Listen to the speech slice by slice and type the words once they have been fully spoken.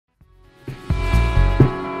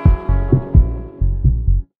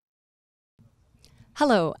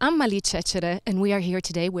Hello, I'm Malì Cecere, and we are here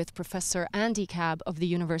today with Professor Andreas Kääb of the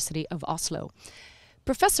University of Oslo.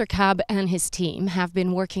 Professor Kääb and his team have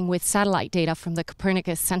been working with satellite data from the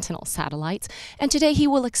Copernicus Sentinel satellites, and today he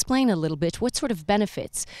will explain a little bit what sort of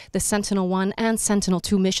benefits the Sentinel-1 and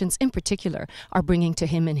Sentinel-2 missions in particular are bringing to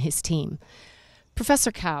him and his team.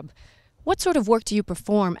 Professor Kääb, what sort of work do you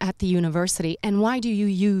perform at the university, and why do you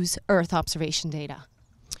use Earth observation data?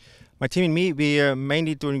 My team and me, we are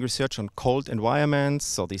mainly doing research on cold environments,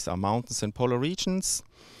 so these are mountains and polar regions.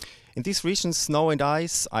 In these regions, snow and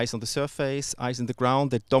ice on the surface, ice in the ground,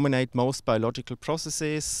 that dominate most biological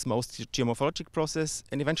processes, most geomorphologic processes,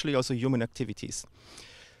 and eventually also human activities.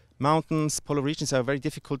 Mountains, polar regions are very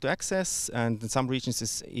difficult to access, and in some regions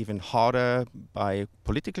it's even harder by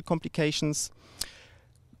political complications.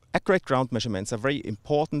 Accurate ground measurements are very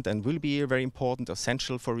important and will be very important,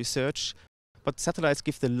 essential for research. But satellites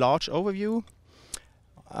give the large overview.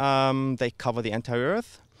 They cover the entire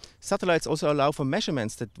Earth. Satellites also allow for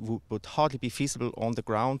measurements that would hardly be feasible on the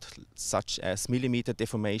ground, such as millimeter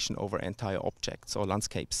deformation over entire objects or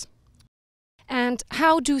landscapes. And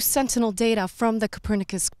how do Sentinel data from the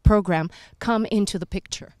Copernicus program come into the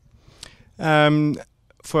picture?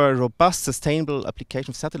 For a robust, sustainable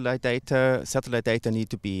application of satellite data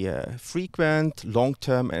need to be frequent,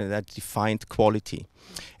 long-term, and at defined quality.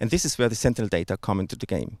 And this is where the Sentinel data come into the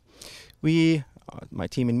game. We, my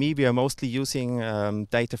team and me, we are mostly using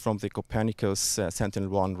data from the Copernicus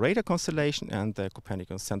Sentinel-1 radar constellation and the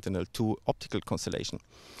Copernicus Sentinel-2 optical constellation.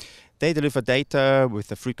 They deliver data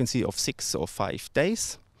with a frequency of 6 or 5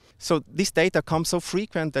 days. So this data comes so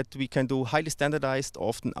frequent that we can do highly standardized,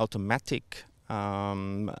 often automatic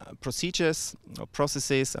procedures or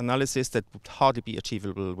processes, analysis that would hardly be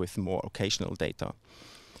achievable with more occasional data.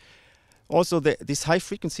 Also, this high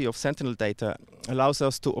frequency of Sentinel data allows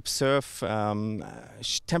us to observe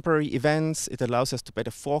temporary events. It allows us to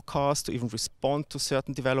better forecast, to even respond to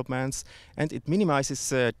certain developments, and it minimizes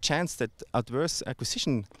the chance that adverse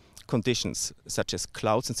acquisition conditions, such as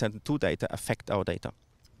clouds and Sentinel-2 data, affect our data.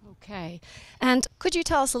 Okay. And could you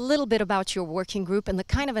tell us a little bit about your working group and the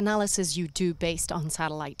kind of analysis you do based on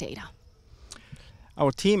satellite data?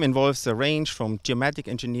 Our team involves a range from geomatic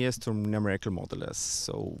engineers to numerical modelers.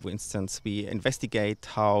 So, for instance, we investigate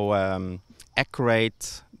how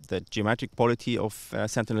accurate the geometric quality of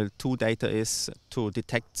Sentinel-2 data is to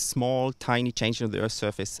detect small, tiny changes on the Earth's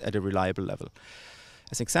surface at a reliable level.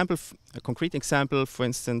 As an example, a concrete example, for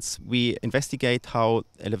instance, we investigate how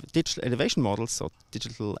digital elevation models, or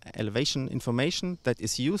digital elevation information that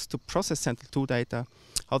is used to process Sentinel-2 data,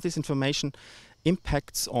 how this information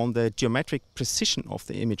impacts on the geometric precision of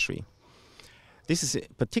the imagery. This is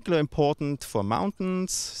particularly important for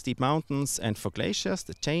mountains, steep mountains, and for glaciers,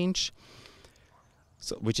 the change,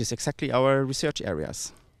 which is exactly our research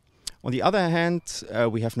areas. On the other hand,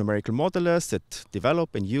 we have numerical modelers that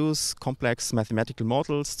develop and use complex mathematical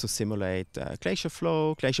models to simulate glacier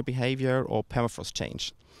flow, glacier behavior, or permafrost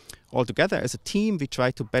change. Altogether, as a team, we try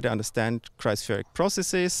to better understand cryospheric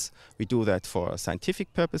processes. We do that for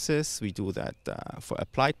scientific purposes. We do that for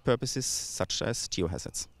applied purposes, such as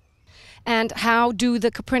geohazards. And how do the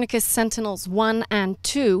Copernicus Sentinels 1 and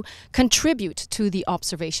 2 contribute to the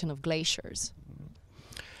observation of glaciers?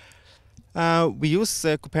 We use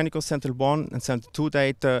Copernicus Sentinel-1 and Sentinel-2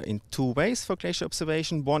 data in two ways for glacier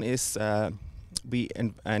observation. One is we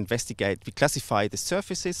classify the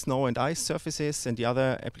surfaces, snow and ice surfaces, and the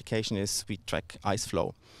other application is we track ice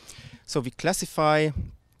flow. So we classify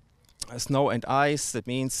snow and ice. That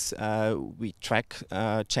means we track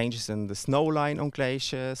changes in the snow line on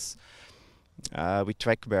glaciers. We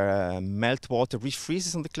track where meltwater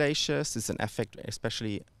refreezes on the glaciers. This is an effect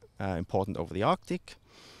especially important over the Arctic.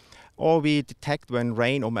 Or we detect when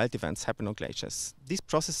rain or melt events happen on glaciers. These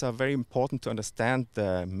processes are very important to understand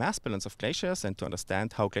the mass balance of glaciers and to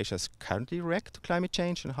understand how glaciers currently react to climate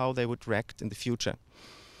change and how they would react in the future.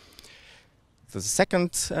 So the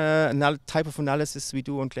second type of analysis we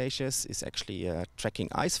do on glaciers is actually tracking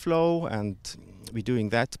ice flow, and we're doing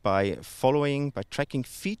that by tracking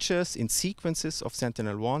features in sequences of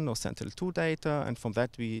Sentinel-1 or Sentinel-2 data, and from that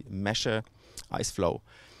we measure ice flow.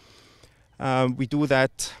 We do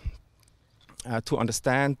that to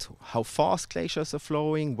understand how fast glaciers are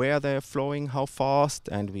flowing, where they're flowing, how fast,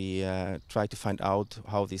 and we try to find out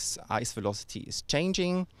how this ice velocity is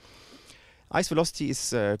changing. Ice velocity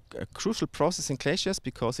is a crucial process in glaciers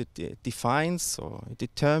because it defines or it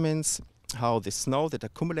determines how the snow that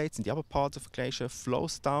accumulates in the upper parts of a glacier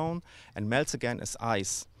flows down and melts again as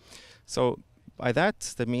ice. So by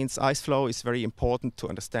that means ice flow is very important to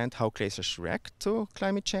understand how glaciers react to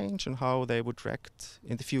climate change and how they would react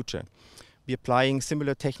in the future. we're applying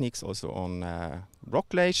similar techniques also on rock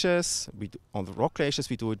glaciers. On the rock glaciers,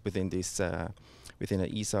 we do it within this within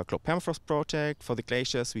the ESA Global Permafrost project. For the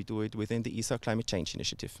glaciers, we do it within the ESA Climate Change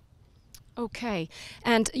Initiative. Okay,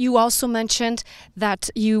 and you also mentioned that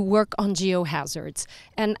you work on geohazards.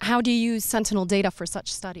 And how do you use Sentinel data for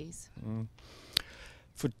such studies?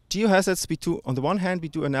 For geohazards, on the one hand, we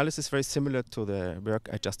do analysis very similar to the work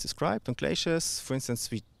I just described on glaciers. For instance,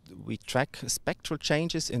 we track spectral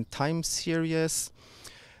changes in time series.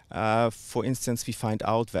 For instance, we find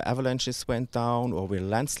out where avalanches went down or where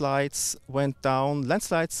landslides went down.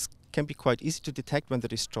 Landslides can be quite easy to detect when they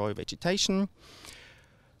destroy vegetation.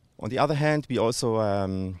 On the other hand, we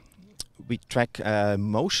also we track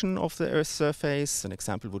motion of the Earth's surface. An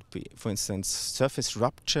example would be, for instance, surface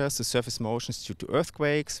ruptures, the surface motions due to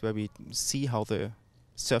earthquakes, where we see how the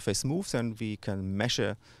surface moves and we can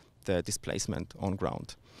measure the displacement on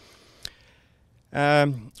ground.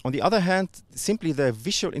 On the other hand, simply the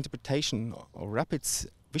visual interpretation or rapid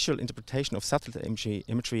visual interpretation of satellite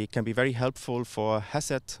imagery can be very helpful for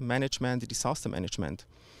hazard management, disaster management.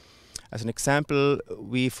 As an example,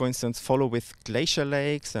 we, for instance, follow with glacier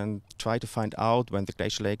lakes and try to find out when the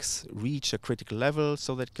glacier lakes reach a critical level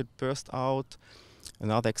so that it could burst out.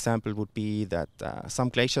 Another example would be that some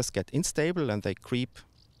glaciers get unstable and they creep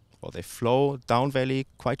or they flow down valley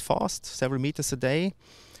quite fast, several meters a day,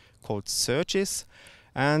 called surges.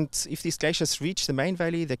 And if these glaciers reach the main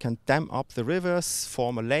valley, they can dam up the rivers,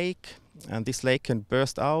 form a lake, and this lake can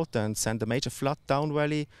burst out and send a major flood down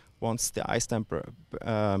valley once the ice dam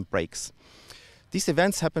breaks. These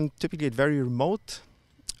events happen typically at very remote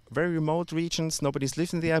regions. Nobody's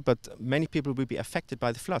living there, but many people will be affected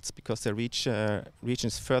by the floods because they reach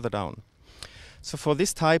regions further down. So for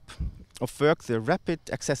this type of work, the rapid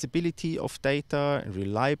accessibility of data and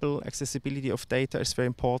reliable accessibility of data is very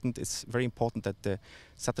important. It's very important that the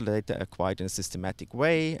satellite data are acquired in a systematic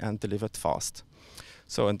way and delivered fast.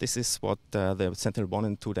 So, and this is what the Sentinel-1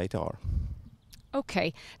 and 2 data are.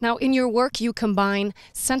 Okay. Now, in your work, you combine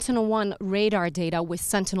Sentinel-1 radar data with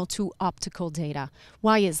Sentinel-2 optical data.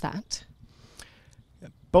 Why is that?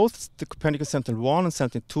 Both the Copernicus Sentinel-1 and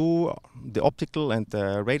Sentinel-2, the optical and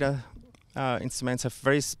the radar instruments have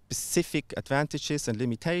very specific advantages and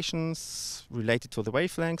limitations related to the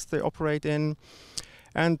wavelengths they operate in.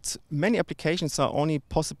 And many applications are only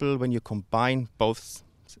possible when you combine both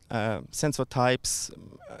sensor types,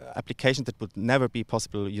 applications that would never be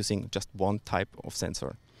possible using just one type of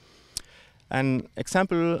sensor. An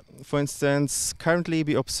example, for instance, currently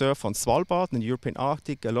we observe on Svalbard in the European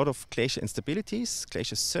Arctic a lot of glacier instabilities,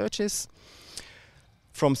 glacier surges.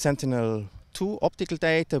 From Sentinel-2 optical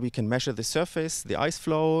data, we can measure the surface, the ice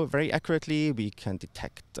flow very accurately. We can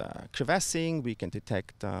detect crevassing, we can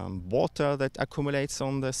detect water that accumulates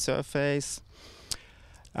on the surface.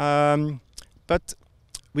 But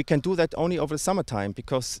we can do that only over the summertime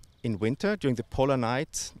because in winter, during the polar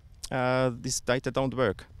night, these data don't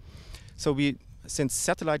work. So since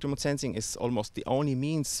satellite remote sensing is almost the only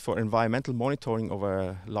means for environmental monitoring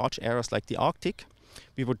over large areas like the Arctic,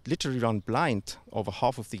 we would literally run blind over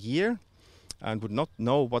half of the year and would not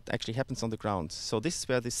know what actually happens on the ground. So this is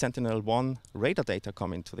where the Sentinel-1 radar data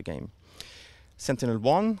come into the game.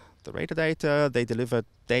 Sentinel-1, the radar data, they deliver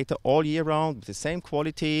data all year round with the same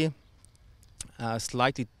quality,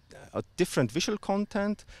 slightly different visual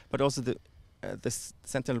content, but also the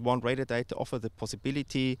Sentinel-1 radar data offer the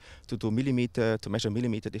possibility to measure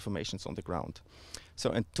millimeter deformations on the ground.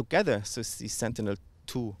 So, and together, so the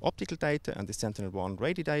Sentinel-2 optical data and the Sentinel-1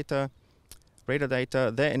 radar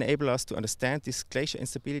data, they enable us to understand these glacier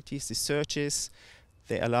instabilities, these surges.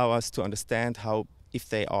 They allow us to understand if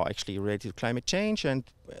they are actually related to climate change, and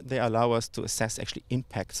they allow us to assess actually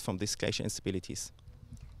impacts from these glacier instabilities.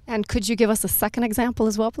 And could you give us a second example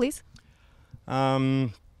as well, please?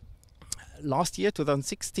 Last year,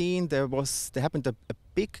 2016, there happened a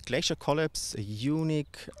big glacier collapse, a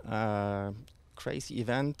unique, crazy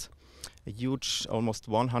event, a huge, almost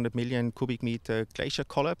 100 million cubic meter glacier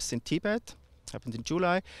collapse in Tibet. Happened in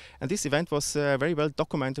July, and this event was very well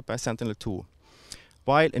documented by Sentinel-2.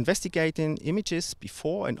 While investigating images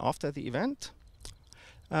before and after the event,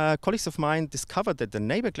 colleagues of mine discovered that the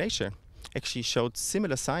neighbor glacier actually showed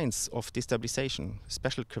similar signs of destabilization,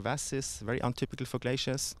 special crevasses, very untypical for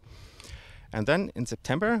glaciers. And then in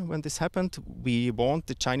September, when this happened, we warned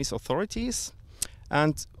the Chinese authorities,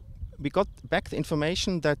 and we got back the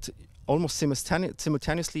information that almost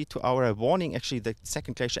simultaneously to our warning, actually the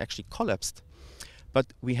second glacier actually collapsed. But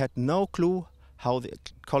we had no clue how the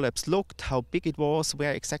collapse looked, how big it was,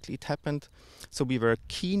 where exactly it happened. So we were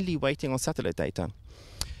keenly waiting on satellite data.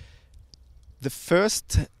 The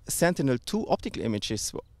first Sentinel-2 optical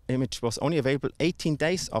images image was only available 18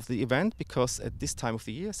 days after the event, because at this time of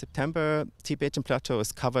the year, September, Tibetan Plateau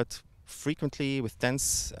is covered frequently with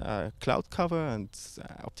dense cloud cover, and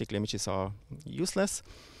optical images are useless.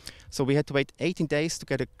 So we had to wait 18 days to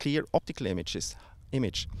get a clear optical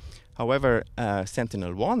image. However,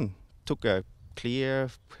 Sentinel-1 took a clear,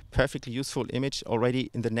 perfectly useful image already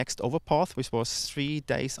in the next overpath, which was 3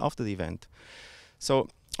 days after the event. So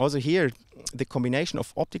also here, the combination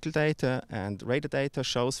of optical data and radar data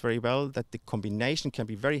shows very well that the combination can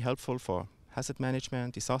be very helpful for hazard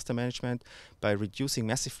management, disaster management, by reducing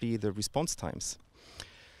massively the response times.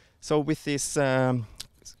 So with this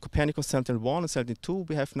Copernicus Sentinel-1 and Sentinel-2,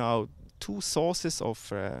 we have now 2 sources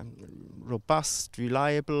of robust,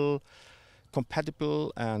 reliable,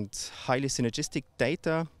 compatible, and highly synergistic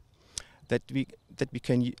data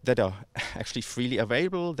that are actually freely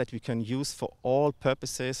available, that we can use for all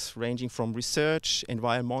purposes, ranging from research,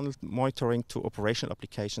 environmental monitoring, to operational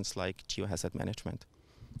applications like geohazard management.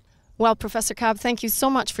 Well, Professor Kääb, thank you so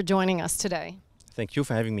much for joining us today. Thank you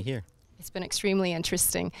for having me here. It's been extremely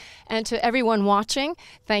interesting. And to everyone watching,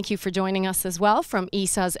 thank you for joining us as well from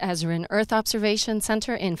ESA's Esrin Earth Observation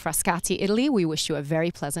Center in Frascati, Italy. We wish you a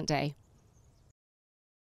very pleasant day.